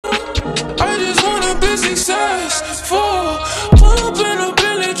Fall, pull up in a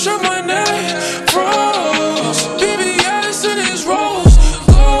Billy, trim my neck, froze. BBS in his rose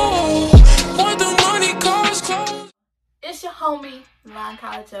gold. Want the money, cars close. It's your homie,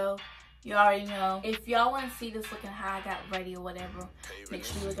 MILANKYLAHJO. You already know. If y'all want to see this looking how I got ready or whatever, make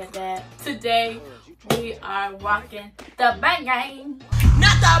sure you look at that. Today, we are rocking the BAYANG.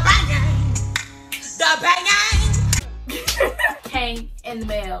 Not the BAYANG. The BAYANG. Came in the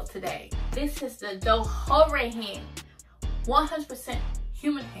mail today. This is the Doheroine 100%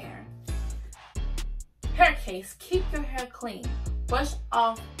 human hair case. Keep your hair clean. Brush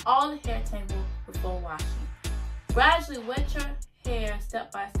off all the hair tangle before washing. Gradually wet your hair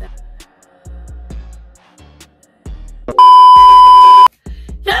step by step.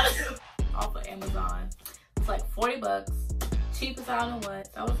 Off of Amazon. It's like 40 bucks. Cheapest I don't know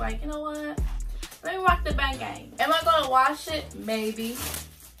what. So I was like, you know what? Let me rock the BAYANG. Am I gonna wash it? Maybe.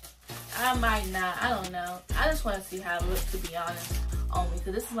 I might not. I don't know. I just want to see how it looks, to be honest, on me.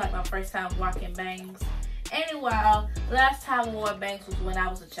 Because this is like my first time rocking bangs. Anyway, last time I wore bangs was when I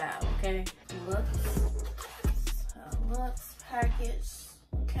was a child, okay? Looks, package,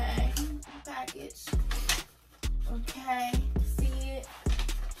 okay? Package, okay? See it?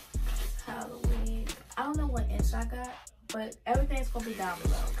 Halloween. I don't know what inch I got, but everything's gonna be down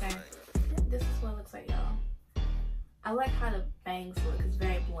below, okay? This is what it looks like, y'all. I like how the bangs look. It's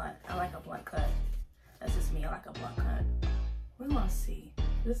very blunt. I like a blunt cut. That's just me. I like a blunt cut. We're gonna see.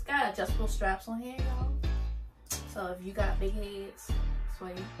 This got adjustable straps on here, y'all. So if you got big heads,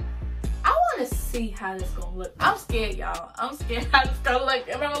 sway. I want to see how this gonna look. I'm scared, y'all. I'm scared how this gonna look.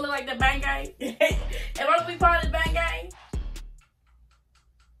 Am I gonna look like the BAYANG? Am I gonna be part of the BAYANG?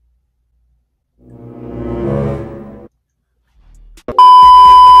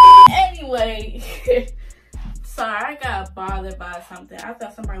 Anyway, sorry, I got bothered by something. I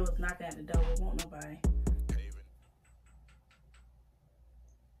thought somebody was knocking at the door, but won't nobody.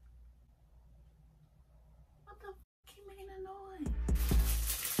 What the f keep making that noise?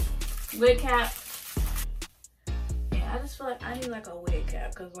 Wig cap. Yeah, I just feel like I need like a wig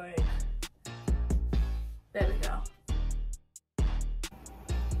cap, cause like, there we go.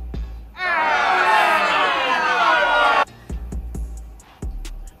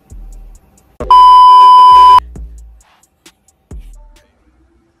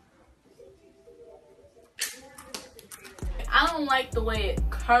 I don't like the way it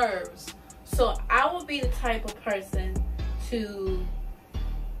curves, so I would be the type of person to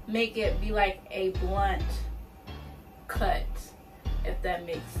make it be like a blunt cut, if that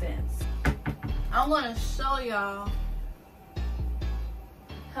makes sense. I'm gonna show y'all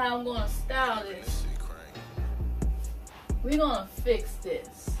how I'm gonna style this. We're gonna fix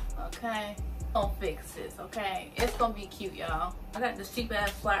this, okay? Gonna fix this, okay? It's gonna be cute, y'all. I got this cheap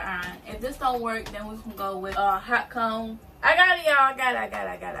ass flat iron. If this don't work, then we can go with hot comb. I got it, y'all. I got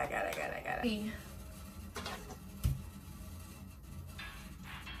it.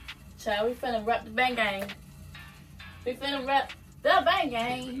 Child, we finna rep the BAYANG. We finna rep the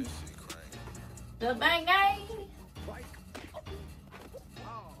BAYANG. The BAYANG.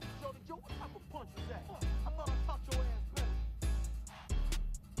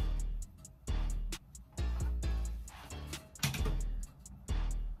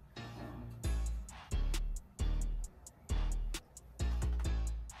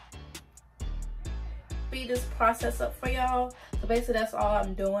 Speed this process up for y'all. So basically that's all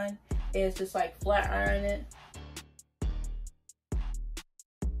I'm doing is just like flat iron it.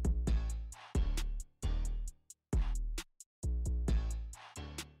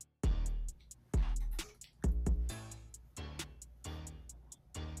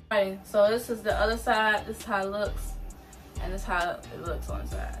 Alright, so this is the other side. This is how it looks, and this is how it looks on the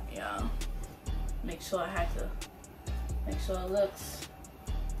side, y'all. Make sure I have to make sure it looks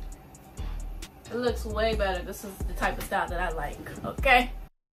way better. This is the type of style that I like, okay?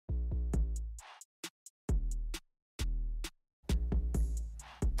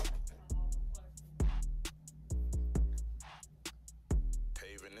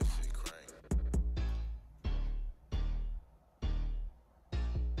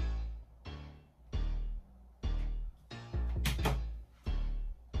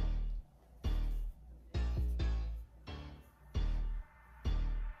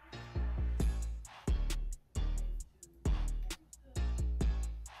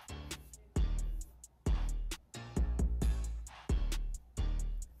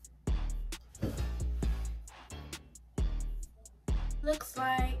 looks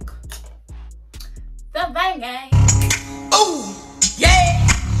like the BAYANG. Ooh, yeah,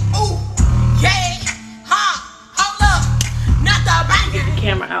 ooh, yeah, ha, hold up, not the BAYANG. Get the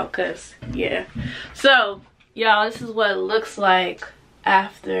camera out, cause yeah. So Y'all, this is what it looks like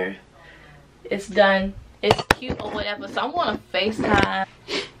after it's done. It's cute or whatever. So I'm gonna FaceTime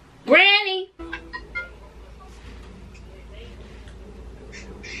Granny.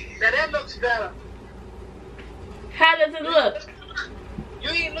 Now that looks better. How does it look? You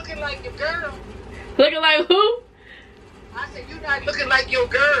ain't looking like your girl. Looking like who? I said you not looking like your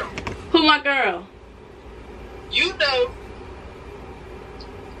girl. Who my girl? You know.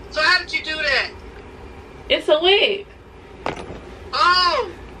 So how did you do that? It's a wig.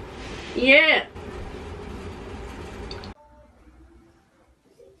 Oh. Yeah.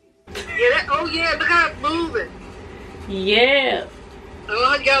 Yeah. Oh yeah. Look how it's moving. Yeah.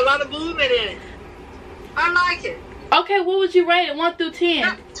 Oh, you got a lot of movement in it. I like it. Okay, what would you rate it? 1 through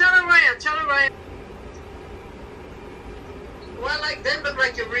 10? Turn around. Turn around. Well, I like that. Look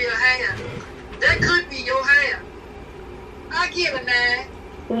like your real hair. That could be your hair. I give a 9.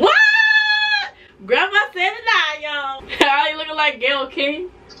 What? Grandma said it, y'all. How you looking like Gayle King?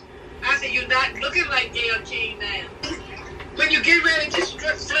 I said you're not looking like Gayle King now. When you get ready, just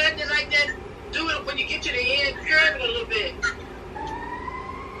flatten it like that. Do it when you get to the end. Curve it a little bit.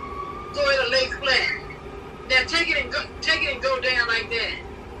 Go ahead and lay flat. Now take it and go down like that.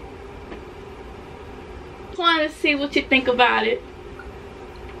 Just wanted to see what you think about it.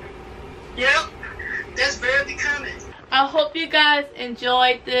 Yep, that's very becoming. I hope you guys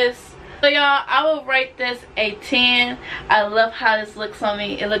enjoyed this. So y'all, I will rate this a 10. I love how this looks on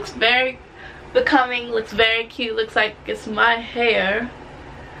me. It looks very becoming, looks very cute. Looks like it's my hair.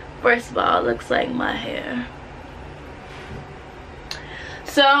 First of all, it looks like my hair.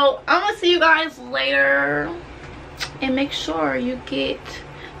 So I'm gonna see you guys later, and make sure you get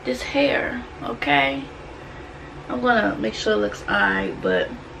this hair, okay? I'm gonna make sure it looks alright, but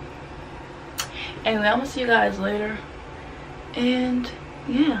anyway, I'm gonna see you guys later, and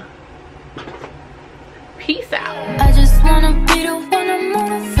yeah.